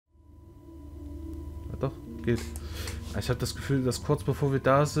geht. Ich habe das Gefühl, dass kurz bevor wir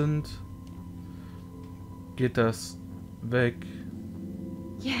da sind, geht das weg.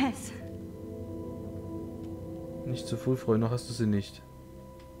 Yes. Nicht zu früh, Freund, noch hast du sie nicht.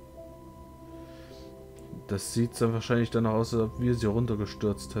 Das sieht dann wahrscheinlich danach aus, als ob wir sie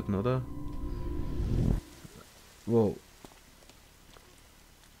runtergestürzt hätten, oder? Wow.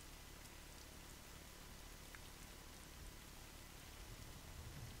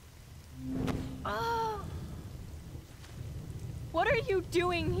 Oh. What are you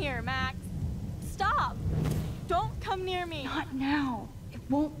doing here, Max? Stop! Don't come near me! Not now. It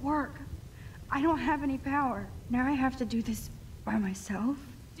won't work. I don't have any power. Now I have to do this by myself.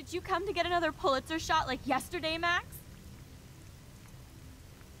 Did you come to get another Pulitzer shot like yesterday, Max?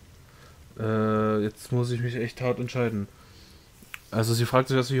 Jetzt muss ich mich echt hart entscheiden. Also sie fragt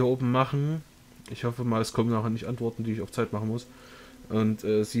sich, was wir hier oben machen. Ich hoffe mal, es kommen nachher nicht Antworten, die ich auf Zeit machen muss. Und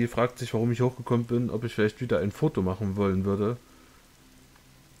sie fragt sich, warum ich hochgekommen bin, ob ich vielleicht wieder ein Foto machen wollen würde.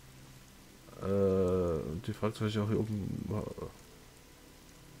 Die fragt sich, was ich auch hier oben...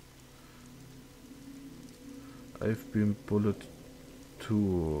 I've been bullet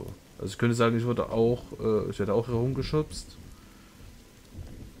too. Also ich könnte sagen, ich werde auch herumgeschubst.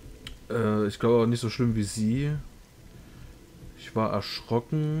 Ich glaube auch nicht so schlimm wie sie. Ich war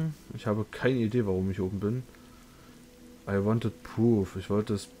erschrocken. Ich habe keine Idee, warum ich oben bin. I wanted proof. Ich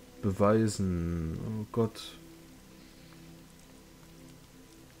wollte es beweisen. Oh Gott.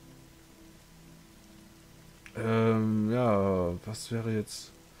 Ja, was wäre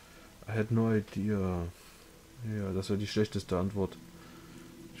jetzt... I had no idea. Ja, das wäre die schlechteste Antwort.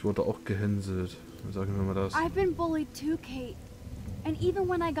 Ich wurde auch gehänselt. Sagen wir mal das. I've been bullied too, Kate. And even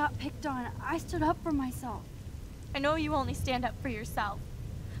when I got picked on, I stood up for myself. I know you only stand up for yourself.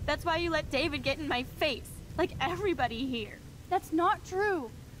 That's why you let David get in my face, like everybody here. That's not true.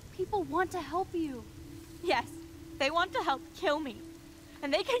 People want to help you. Yes, they want to help kill me.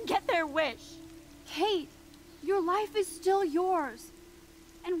 And they can get their wish. Kate, your life is still yours.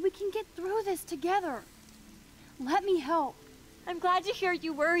 And we can get through this together. Let me help. I'm glad to hear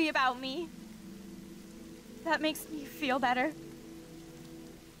you worry about me. That makes me feel better.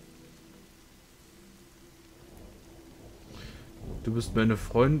 Du bist meine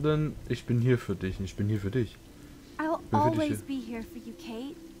Freundin, ich bin hier für dich. Ich bin hier für dich. I'll always be here for you,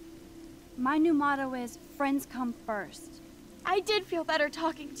 Kate. My new motto is, friends come first. I did feel better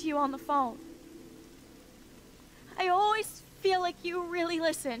talking to you on the phone. I always feel like you really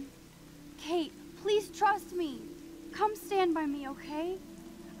listen. Kate, please trust me. Come stand by me, okay?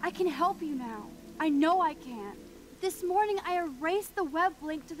 I can help you now. I know I can. This morning I erased the web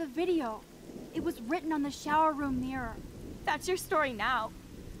link to the video. It was written on the shower room mirror. That's your story now.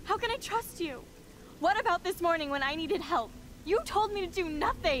 How can I trust you? What about this morning when I needed help? You told me to do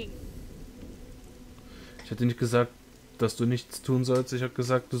nothing. Ich hatte nicht gesagt, dass du nichts tun sollst. Ich habe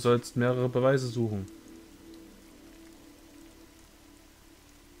gesagt, du sollst mehrere Beweise suchen.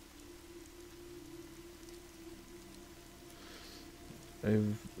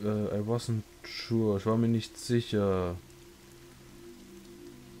 I wasn't sure. Ich war mir nicht sicher.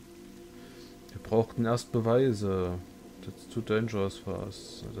 Wir brauchten erst Beweise. That's too dangerous for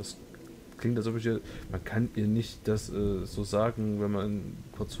us. Das klingt, als ob ich... Man kann ihr nicht das so sagen, wenn man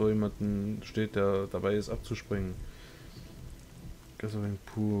kurz vor jemandem steht, der dabei ist, abzuspringen. Gathering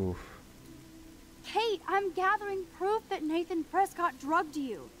proof. Kate, I'm gathering proof that Nathan Prescott drugged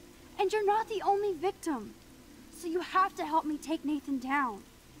you. And you're not the only victim. So you have to help me take Nathan down.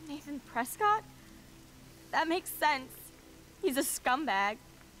 Nathan Prescott? That makes sense. He's a scumbag.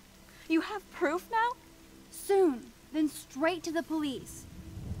 You have proof now? Soon. Then straight to the police.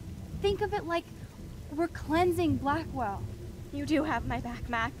 Think of it like we're cleansing Blackwell. You do have my back,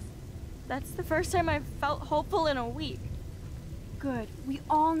 Max. That's the first time I've felt hopeful in a week. Good. We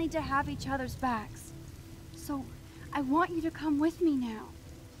all need to have each other's backs. So, I want you to come with me now.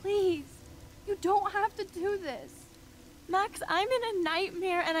 Please. You don't have to do this. Max, I'm in a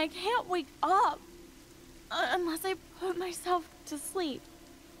nightmare and I can't wake up. Unless I put myself to sleep.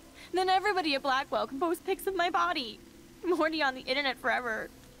 Then everybody at Blackwell can post pics of my body. I'm already on the internet forever.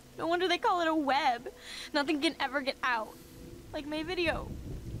 No wonder they call it a web. Nothing can ever get out. Like my video.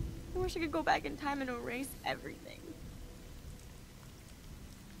 I wish I could go back in time and erase everything.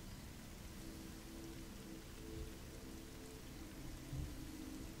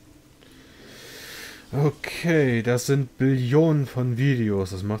 Okay, das sind Billionen von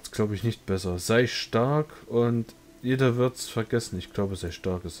Videos. Das macht's, glaube ich, nicht besser. Sei stark und jeder wird's vergessen. Ich glaube, sei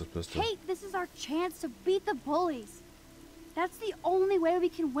stark ist das Beste. Kate, this is our chance to beat the bullies. That's the only way we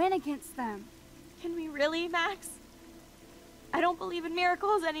can win against them. Can we really, Max? I don't believe in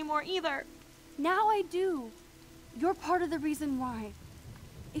miracles anymore either. Now I do. You're part of the reason why.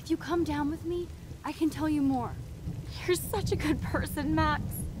 If you come down with me, I can tell you more. You're such a good person, Max.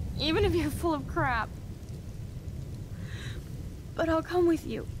 Even if you're full of crap. But I'll come with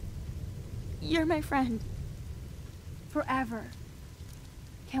you. You're my friend. Forever.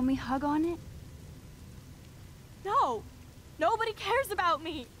 Can we hug on it? No! Nobody cares about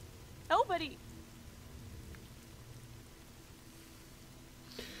me! Nobody!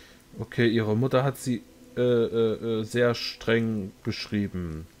 Okay, ihre Mutter hat sie sehr streng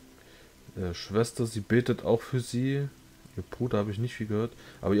beschrieben. Schwester, sie betet auch für sie. Ihr Bruder habe ich nicht viel gehört.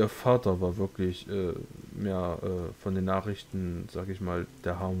 Aber ihr Vater war wirklich mehr von den Nachrichten, sag ich mal,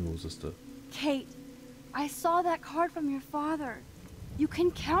 der harmloseste. Kate, I saw that card from your father. You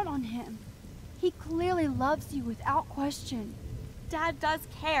can count on him. He clearly loves you without question. Dad does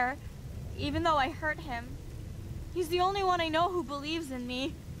care, even though I hurt him. He's the only one I know who believes in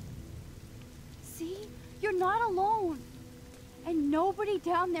me. See? You're not alone. And nobody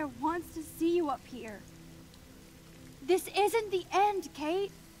down there wants to see you up here. This isn't the end,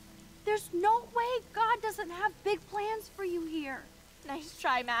 Kate. There's no way God doesn't have big plans for you here. Nice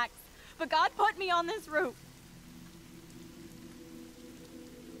try, Max. But God put me on this roof.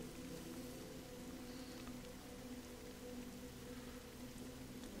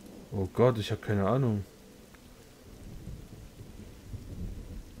 Oh Gott, ich habe keine Ahnung.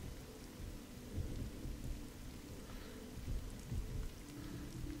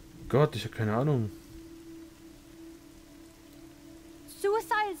 Gott, ich habe keine Ahnung.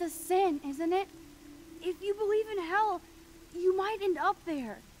 Suicide is a sin, isn't it? If you believe in hell, you might end up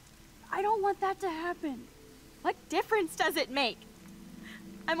there. I don't want that to happen. What difference does it make?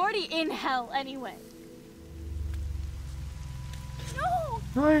 I'm already in hell anyway. No!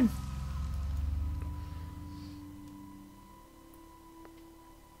 Nein!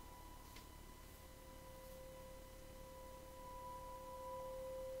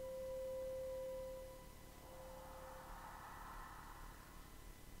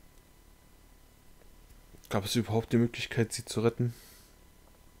 Gab es überhaupt die Möglichkeit, sie zu retten?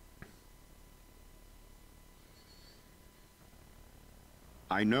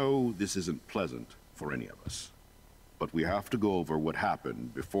 I know this isn't pleasant for any of us, but we have to go over what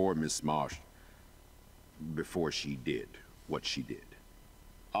happened before Miss Marsh... before she did what she did.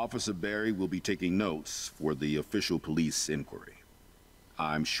 Officer Barry will be taking notes for the official police inquiry.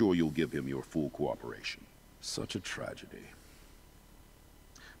 I'm sure you'll give him your full cooperation. Such a tragedy.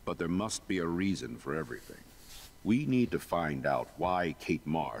 But there must be a reason for everything. We need to find out why Kate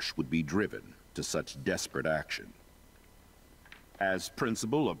Marsh would be driven to such desperate action. As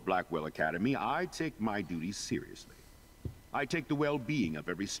principal of Blackwell Academy, I take my duties seriously. I take the well-being of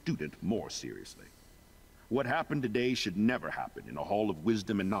every student more seriously. What happened today should never happen in a hall of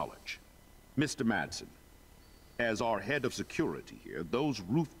wisdom and knowledge. Mr. Madsen, as our head of security here, those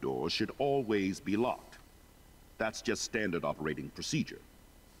roof doors should always be locked. That's just standard operating procedure.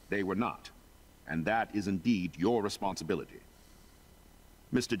 They were not, and that is indeed your responsibility.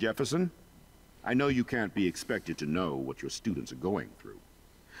 Mr. Jefferson, I know you can't be expected to know what your students are going through,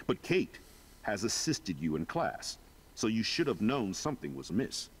 but Kate has assisted you in class, so you should have known something was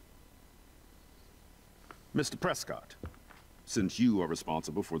amiss. Mr. Prescott, since you are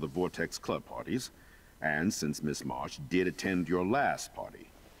responsible for the Vortex Club parties, and since Miss Marsh did attend your last party,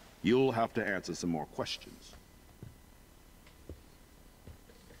 you'll have to answer some more questions.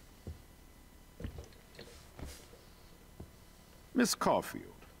 Miss Caulfield,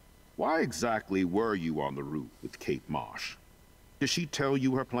 why exactly were you on the roof with Kate Marsh? Did she tell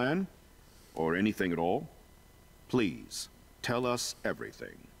you her plan? Or anything at all? Please, tell us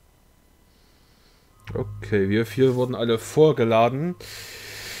everything. Okay, wir vier wurden alle vorgeladen.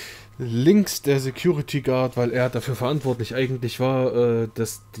 Links der Security Guard, weil er dafür verantwortlich eigentlich war,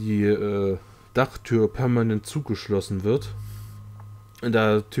 dass die Dachtür permanent zugeschlossen wird. Und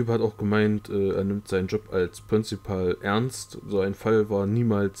der Typ hat auch gemeint, er nimmt seinen Job als Principal ernst. So ein Fall war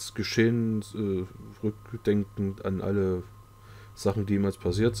niemals geschehen, rückdenkend an alle Sachen, die jemals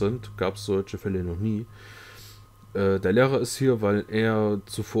passiert sind. Gab es solche Fälle noch nie. Der Lehrer ist hier, weil er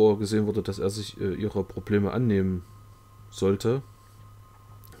zuvor gesehen wurde, dass er sich ihrer Probleme annehmen sollte,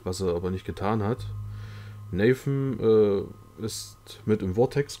 was er aber nicht getan hat. Nathan ist mit im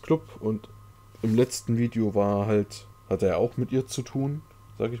Vortex Club und im letzten Video hat er auch mit ihr zu tun,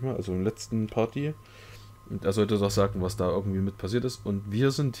 sag ich mal, also im letzten Party. Und er sollte doch sagen, was da irgendwie mit passiert ist. Und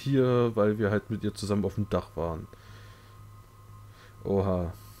wir sind hier, weil wir halt mit ihr zusammen auf dem Dach waren.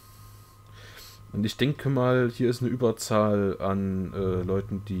 Oha. Und ich denke mal, hier ist eine Überzahl an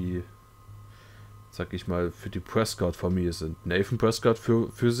Leuten, die sag ich mal, für die Prescott-Familie sind. Nathan Prescott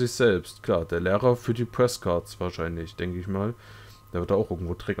für sich selbst, klar. Der Lehrer für die Prescotts wahrscheinlich, denke ich mal. Der wird da auch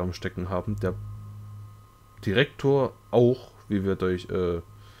irgendwo Dreck am Stecken haben. Der Direktor auch, wie wir durch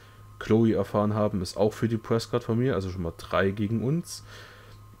Chloe erfahren haben, ist auch für die Prescott-Familie, also schon mal 3 gegen uns.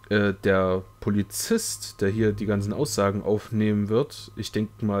 Der Polizist, der hier die ganzen Aussagen aufnehmen wird, ich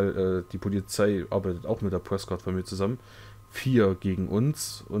denke mal, die Polizei arbeitet auch mit der Prescott-Familie zusammen, 4 gegen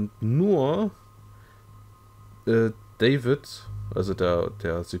uns. Und nur David, also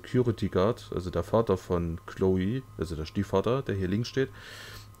der Security Guard, also der Vater von Chloe, also der Stiefvater, der hier links steht,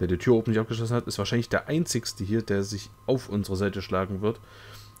 der die Tür oben nicht abgeschlossen hat, ist wahrscheinlich der einzigste hier, der sich auf unsere Seite schlagen wird.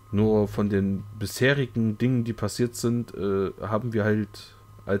 Nur von den bisherigen Dingen, die passiert sind, haben wir halt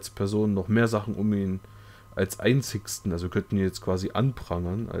als Person noch mehr Sachen um ihn als einzigsten. Also wir könnten ihn jetzt quasi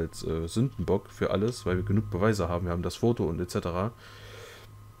anprangern als Sündenbock für alles, weil wir genug Beweise haben. Wir haben das Foto und etc.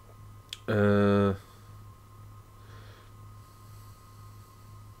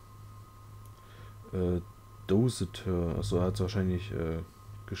 Doseteur, also er hat es wahrscheinlich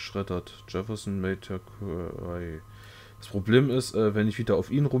geschreddert. Jefferson made her cry. Das Problem ist, wenn ich wieder auf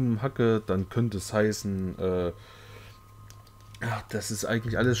ihn rumhacke, dann könnte es heißen, das ist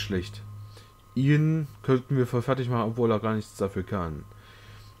eigentlich alles schlecht. Ihn könnten wir voll fertig machen, obwohl er gar nichts dafür kann.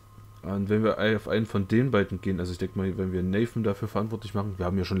 Und wenn wir auf einen von den beiden gehen, also ich denke mal, wenn wir Nathan dafür verantwortlich machen, wir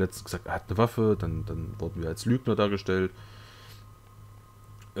haben ja schon letztens gesagt, er hat eine Waffe, dann wurden wir als Lügner dargestellt.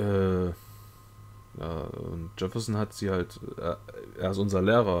 Ja, und Jefferson hat sie halt, er ist unser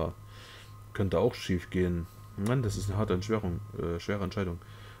Lehrer, könnte auch schief gehen. Mann, das ist eine harte schwere Entscheidung.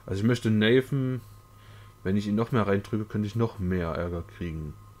 Also ich möchte Nathan, wenn ich ihn noch mehr reindrücke, könnte ich noch mehr Ärger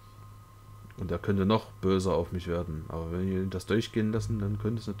kriegen. Und er könnte noch böser auf mich werden. Aber wenn wir ihn das durchgehen lassen, dann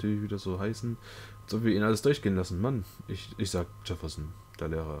könnte es natürlich wieder so heißen, als ob wir ihn alles durchgehen lassen. Mann, ich sag Jefferson, der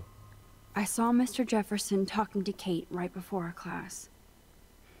Lehrer. I saw Mr. Jefferson talking to Kate right before our class.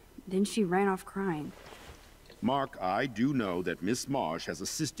 Then she ran off crying. Mark, I do know that Miss Marsh has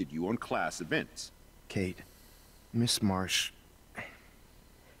assisted you on class events. Kate, Miss Marsh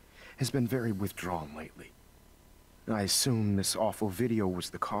has been very withdrawn lately. I assume this awful video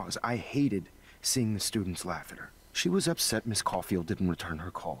was the cause. I hated seeing the students laugh at her. She was upset Miss Caulfield didn't return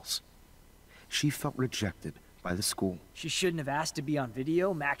her calls. She felt rejected by the school. She shouldn't have asked to be on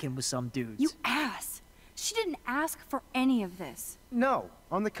video, macking with some dudes. You ass! She didn't ask for any of this. No,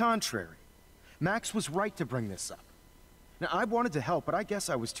 on the contrary. Max was right to bring this up. Now, I wanted to help, but I guess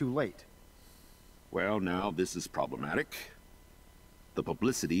I was too late. Well, now this is problematic. The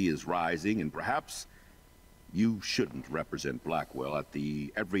publicity is rising, and perhaps you shouldn't represent Blackwell at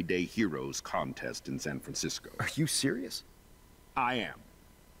the Everyday Heroes contest in San Francisco. Are you serious? I am.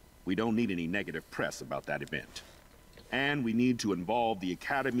 We don't need any negative press about that event. And we need to involve the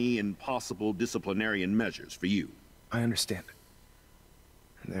Academy in possible disciplinarian measures for you. I understand.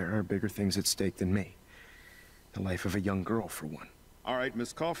 There are bigger things at stake than me. The life of a young girl, for one. All right,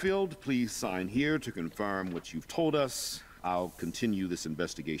 Miss Caulfield, please sign here to confirm what you've told us. I'll continue this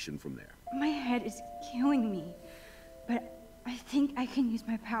investigation from there. My head is killing me, but I think I can use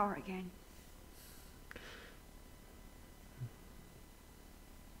my power again.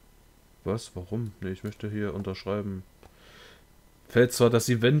 Was? Warum? Nee, ich möchte hier unterschreiben. Fällt zwar das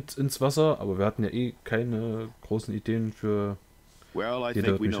Event ins Wasser, aber wir hatten ja eh keine großen Ideen für... Well, I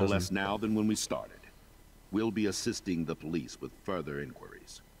think we know less now than when we started. We'll be assisting the police with further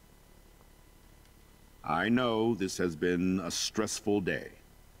inquiries. I know this has been a stressful day.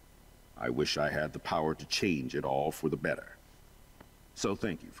 I wish I had the power to change it all for the better. So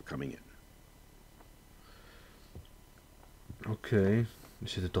thank you for coming in. Okay,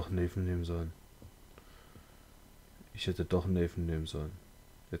 ich hätte doch Nathan nehmen sollen.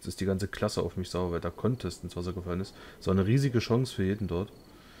 Jetzt ist die ganze Klasse auf mich sauer, weil der Contest ins Wasser gefallen ist. Das war eine riesige Chance für jeden dort.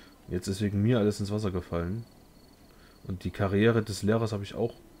 Jetzt ist wegen mir alles ins Wasser gefallen. Und die Karriere des Lehrers habe ich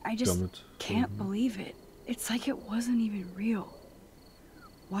auch damit. I can't believe it. It's like it wasn't even real.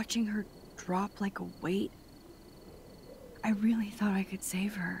 Watching her drop like a weight. I really thought I could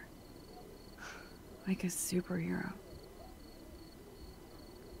save her. Like a superhero.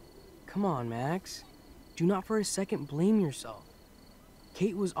 Come on, Max. Do not for a second blame yourself.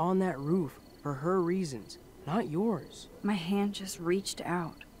 Kate was on that roof for her reasons, not yours. My hand just reached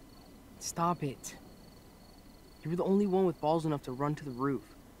out. Stop it. You were the only one with balls enough to run to the roof.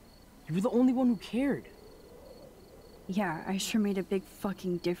 You were the only one who cared. Yeah, I sure made a big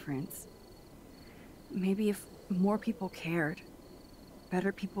fucking difference. Maybe if more people cared.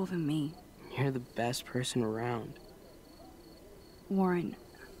 Better people than me. You're the best person around. Warren,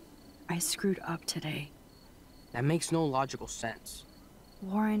 I screwed up today. That makes no logical sense.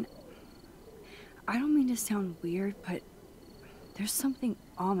 Warren, I don't mean to sound weird, but there's something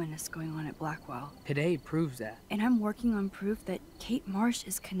ominous going on at Blackwell. Today proves that. And I'm working on proof that Kate Marsh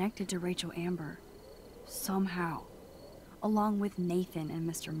is connected to Rachel Amber. Somehow. Along with Nathan and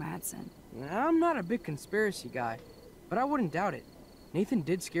Mr. Madsen. I'm not a big conspiracy guy, but I wouldn't doubt it. Nathan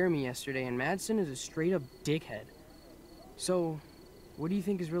did scare me yesterday, and Madsen is a straight-up dickhead. So, what do you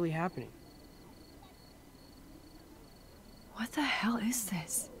think is really happening? What the hell is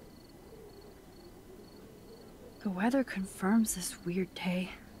this? The weather confirms this weird day.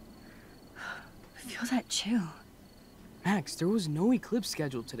 Feel that chill. Max, there was no eclipse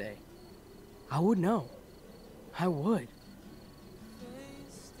scheduled today. I would know. I would.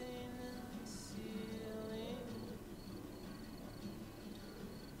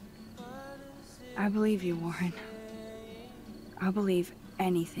 I believe you, Warren. I'll believe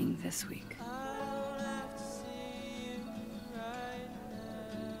anything this week.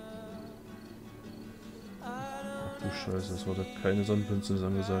 Du Scheiße, es wurde keine Sonnenfinsternis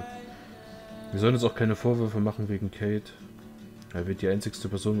angesagt. Wir sollen uns auch keine Vorwürfe machen wegen Kate. Weil wir die einzigste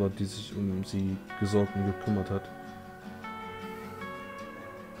Person war, die sich um sie gesorgt und gekümmert hat.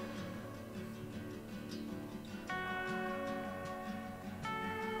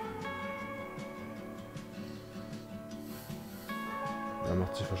 Er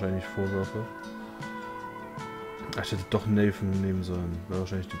macht sich wahrscheinlich Vorwürfe. Ach, ich hätte doch Nathan nehmen sollen. Wäre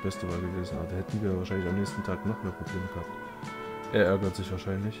wahrscheinlich die beste Wahl gewesen. Aber da hätten wir wahrscheinlich am nächsten Tag noch mehr Probleme gehabt. Er ärgert sich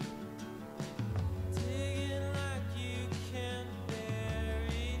wahrscheinlich.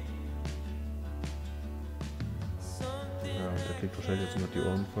 Ja, der kriegt wahrscheinlich jetzt immer die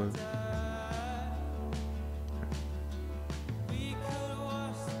Ohren voll.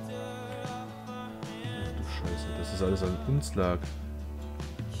 Ach du Scheiße, dass es alles an uns lag.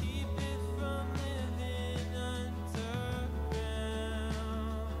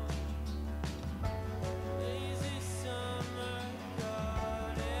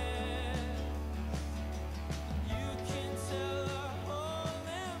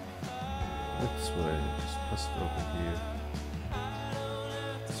 Das passt irgendwie.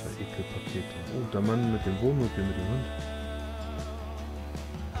 2 Ekelpakete. Oh, der Mann mit dem Wohnmobil, mit dem Hund.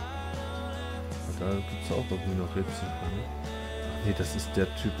 Und da gibt es auch irgendwie noch Rätsel. Ne? Ach nee, das ist der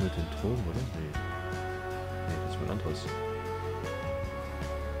Typ mit den Drogen, oder? Nee. Nee, das ist ein anderes.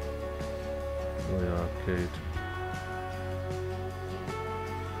 Oh ja, Kate.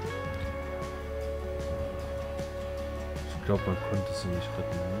 Ich glaube, man konnte sie nicht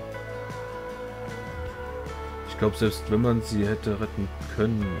retten, ne? Ich glaube, selbst wenn man sie hätte retten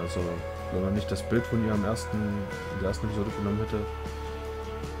können, also wenn man nicht das Bild von ihr in der ersten Episode genommen hätte,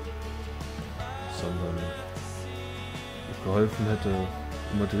 sondern ihr geholfen hätte,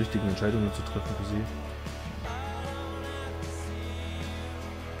 immer die richtigen Entscheidungen zu treffen für sie.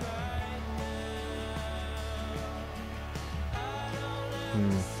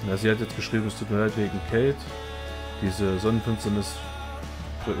 Ja, sie hat jetzt geschrieben, es tut mir leid wegen Kate. Diese Sonnenfinsternis,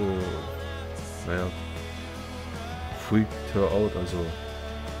 naja, freaked her out, also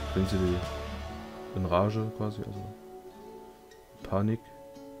bringt sie in Rage quasi, also Panik.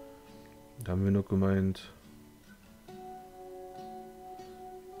 Da haben wir noch gemeint,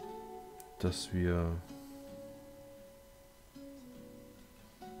 dass wir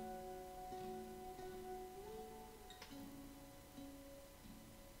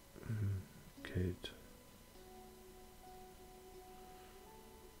Kate.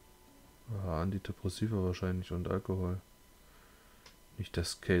 Antidepressiva wahrscheinlich und Alkohol. Nicht,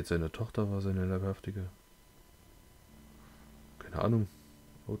 dass Kate seine Tochter war, seine Leibhaftige. Keine Ahnung.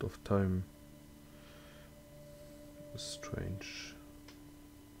 Out of time. Strange.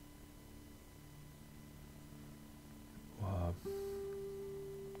 Wow.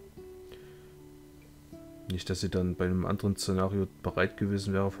 Nicht, dass sie dann bei einem anderen Szenario bereit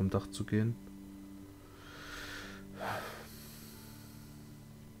gewesen wäre, vom Dach zu gehen.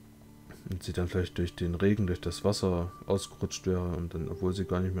 Und sie dann vielleicht durch den Regen, durch das Wasser ausgerutscht wäre und dann, obwohl sie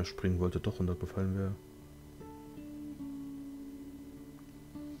gar nicht mehr springen wollte, doch runtergefallen wäre.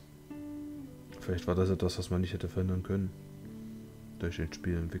 Vielleicht war das etwas, was man nicht hätte verhindern können. Durch den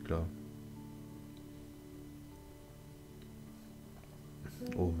Spielentwickler.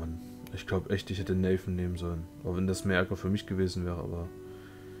 Oh Mann. Ich glaube echt, ich hätte Nathan nehmen sollen. Auch wenn das mehr Ärger für mich gewesen wäre, aber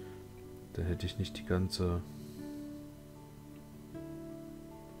dann hätte ich nicht die ganze...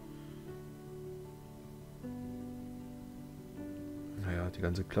 Naja, die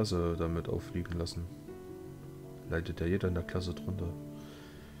ganze Klasse damit auffliegen lassen. Leidet ja jeder in der Klasse drunter.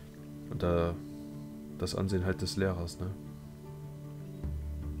 Und da das Ansehen halt des Lehrers, ne?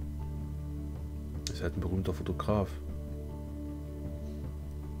 Ist halt ein berühmter Fotograf.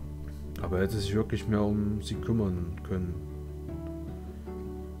 Aber er hätte sich wirklich mehr um sie kümmern können.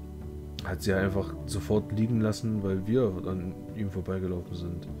 Hat sie einfach sofort liegen lassen, weil wir an ihm vorbeigelaufen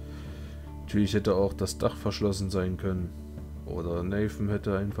sind. Natürlich hätte auch das Dach verschlossen sein können. Oder Nathan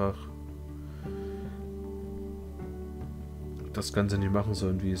hätte einfach das Ganze nicht machen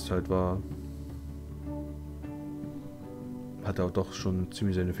sollen, wie es halt war. Hat er auch doch schon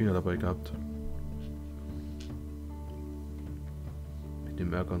ziemlich seine Finger dabei gehabt. Mit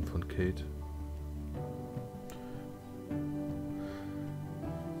dem Ärgern von Kate.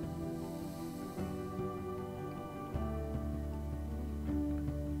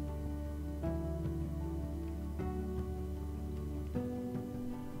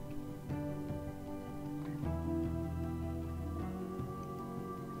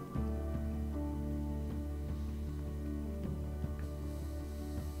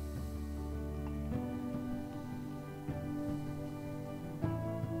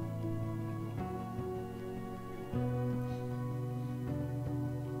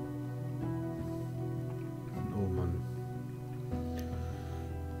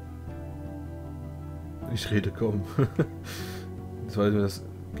 Ich rede kaum. Das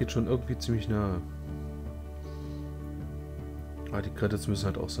geht schon irgendwie ziemlich nahe. Aber die Credits müssen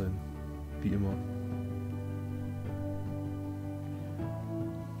halt auch sein. Wie immer.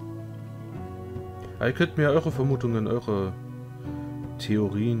 Aber ihr könnt mir eure Vermutungen, eure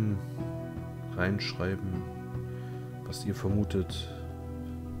Theorien reinschreiben. Was ihr vermutet.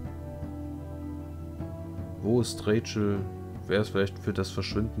 Wo ist Rachel? Wer ist vielleicht für das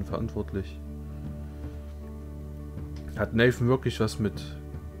Verschwinden verantwortlich? Hat Nathan wirklich was mit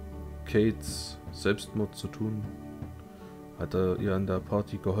Kates Selbstmord zu tun? Hat er ihr an der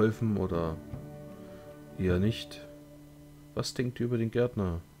Party geholfen oder eher nicht? Was denkt ihr über den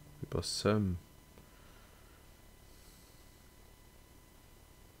Gärtner? Über Sam?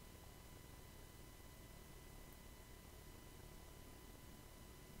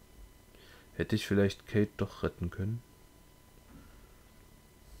 Hätte ich vielleicht Kate doch retten können?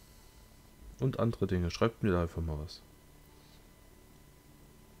 Und andere Dinge. Schreibt mir da einfach mal was.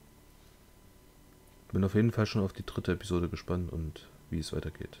 Bin auf jeden Fall schon auf die 3. Episode gespannt und wie es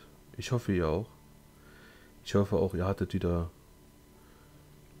weitergeht. Ich hoffe, ihr auch. Ich hoffe auch, ihr hattet wieder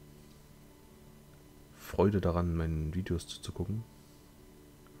Freude daran, meinen Videos zu gucken.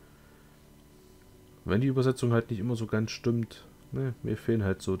 Wenn die Übersetzung halt nicht immer so ganz stimmt, ne, mir fehlen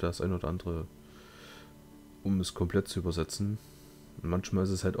halt so das ein oder andere, um es komplett zu übersetzen. Und manchmal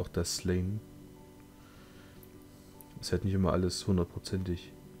ist es halt auch das Slang. Ist halt nicht immer alles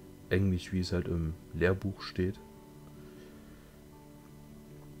 100%ig Englisch, wie es halt im Lehrbuch steht.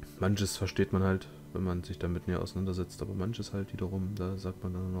 Manches versteht man halt, wenn man sich damit näher auseinandersetzt, aber manches halt wiederum, da sagt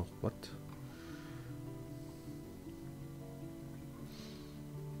man dann noch, what?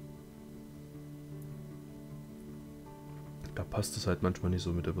 Da passt es halt manchmal nicht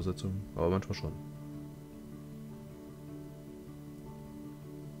so mit der Übersetzung, aber manchmal schon.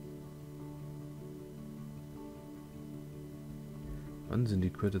 Wann sind die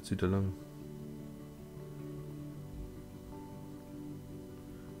Credits wieder lang?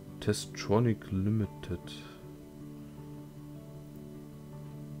 Testronic Limited.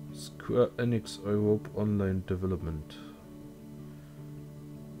 Square Enix Europe Online Development.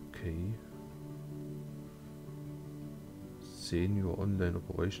 Okay. Senior Online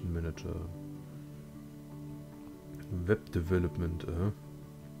Operation Manager. Web Development,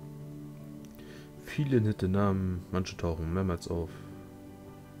 Viele nette Namen, manche tauchen mehrmals auf.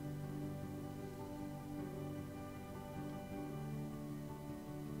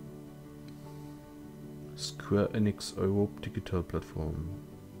 Square Enix Europe Digital Plattform.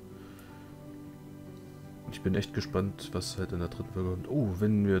 Ich bin echt gespannt, was halt in der 3. Folge kommt. Oh,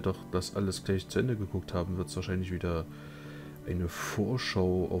 wenn wir doch das alles gleich zu Ende geguckt haben, wird es wahrscheinlich wieder eine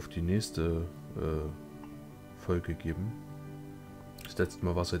Vorschau auf die nächste Folge geben. Das letzte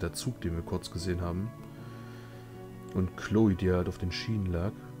Mal war es ja der Zug, den wir kurz gesehen haben. Und Chloe, die halt auf den Schienen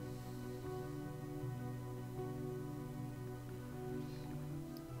lag.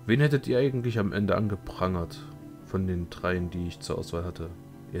 Wen hättet ihr eigentlich am Ende angeprangert von den 3, die ich zur Auswahl hatte?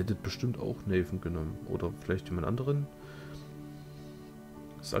 Ihr hättet bestimmt auch Nathan genommen. Oder vielleicht jemand anderen?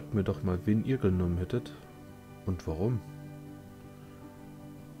 Sagt mir doch mal, wen ihr genommen hättet. Und warum?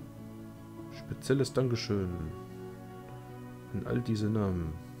 Spezielles Dankeschön an all diese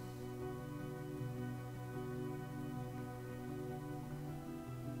Namen.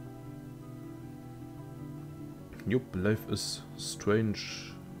 Jupp, Life is Strange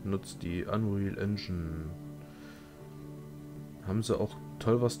nutzt die Unreal Engine. Haben sie auch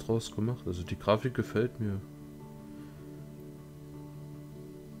toll was draus gemacht. Also die Grafik gefällt mir.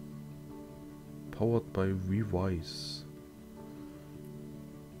 Powered by Revise.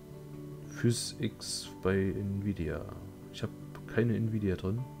 PhysX bei Nvidia. Ich habe keine Nvidia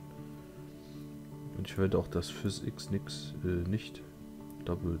drin. Und ich werde auch das PhysX nicht.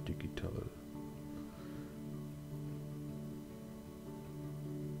 Double Digital.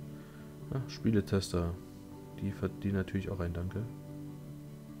 Ah, Spieletester. Die verdienen natürlich auch ein Danke.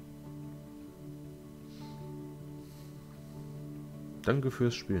 Danke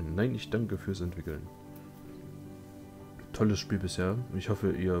fürs Spielen. Nein, ich danke fürs Entwickeln. Tolles Spiel bisher. Ich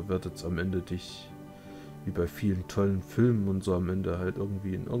hoffe, ihr werdet am Ende wie bei vielen tollen Filmen und so am Ende halt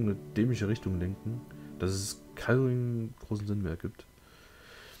irgendwie in irgendeine dämliche Richtung lenken, dass es keinen großen Sinn mehr gibt.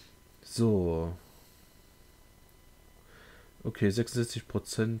 So. Okay,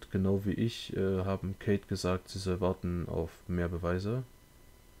 66%, genau wie ich, haben Kate gesagt, sie soll warten auf mehr Beweise.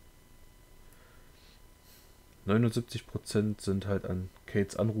 79% sind halt an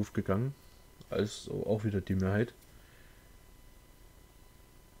Kates Anruf gegangen. Also auch wieder die Mehrheit.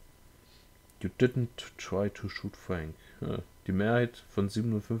 You didn't try to shoot Frank. Ja, die Mehrheit von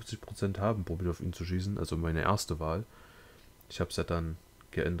 57% haben probiert, auf ihn zu schießen. Also meine erste Wahl. Ich habe es ja dann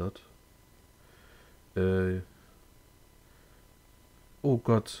geändert. Oh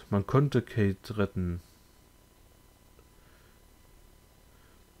Gott, man konnte Kate retten.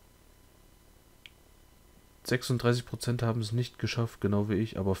 36% haben es nicht geschafft, genau wie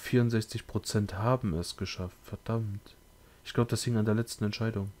ich, aber 64% haben es geschafft. Verdammt. Ich glaube, das hing an der letzten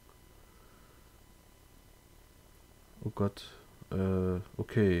Entscheidung. Oh Gott.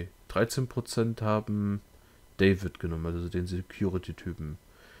 Okay. 13% haben David genommen, also den Security-Typen.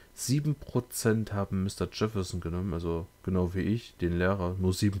 7% haben Mr. Jefferson genommen, also genau wie ich, den Lehrer,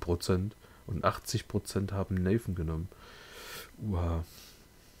 nur 7%. Und 80% haben Nathan genommen. Uha.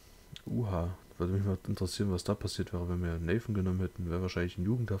 Würde mich mal interessieren, was da passiert wäre, wenn wir Nathan genommen hätten. Wäre wahrscheinlich in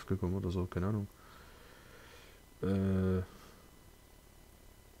Jugendhaft gekommen oder so, keine Ahnung.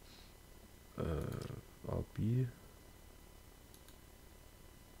 RB.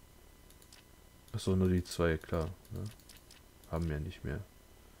 Achso, nur die zwei, klar. Ne? Haben wir nicht mehr.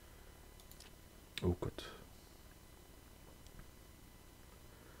 Oh Gott.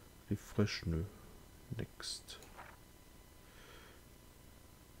 Refresh, nö. Next.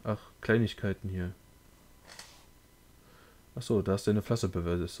 Ach, Kleinigkeiten hier. Achso, da ist deine Flasche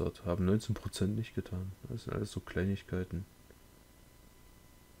bewässert. Haben 19% nicht getan. Das sind alles so Kleinigkeiten.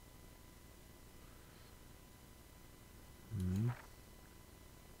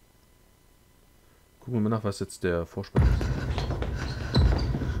 Gucken wir mal nach, was jetzt der Vorspann ist.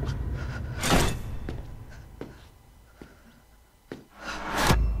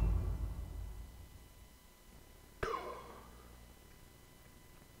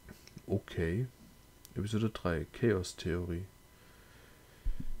 Okay. Episode 3. Chaos-Theorie.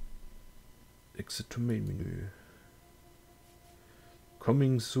 Exit to Main Menü.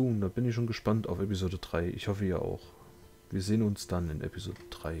 Coming soon. Da bin ich schon gespannt auf Episode 3. Ich hoffe, ihr auch. Wir sehen uns dann in Episode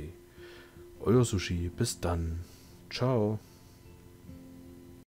 3. Euer Sushi. Bis dann. Ciao.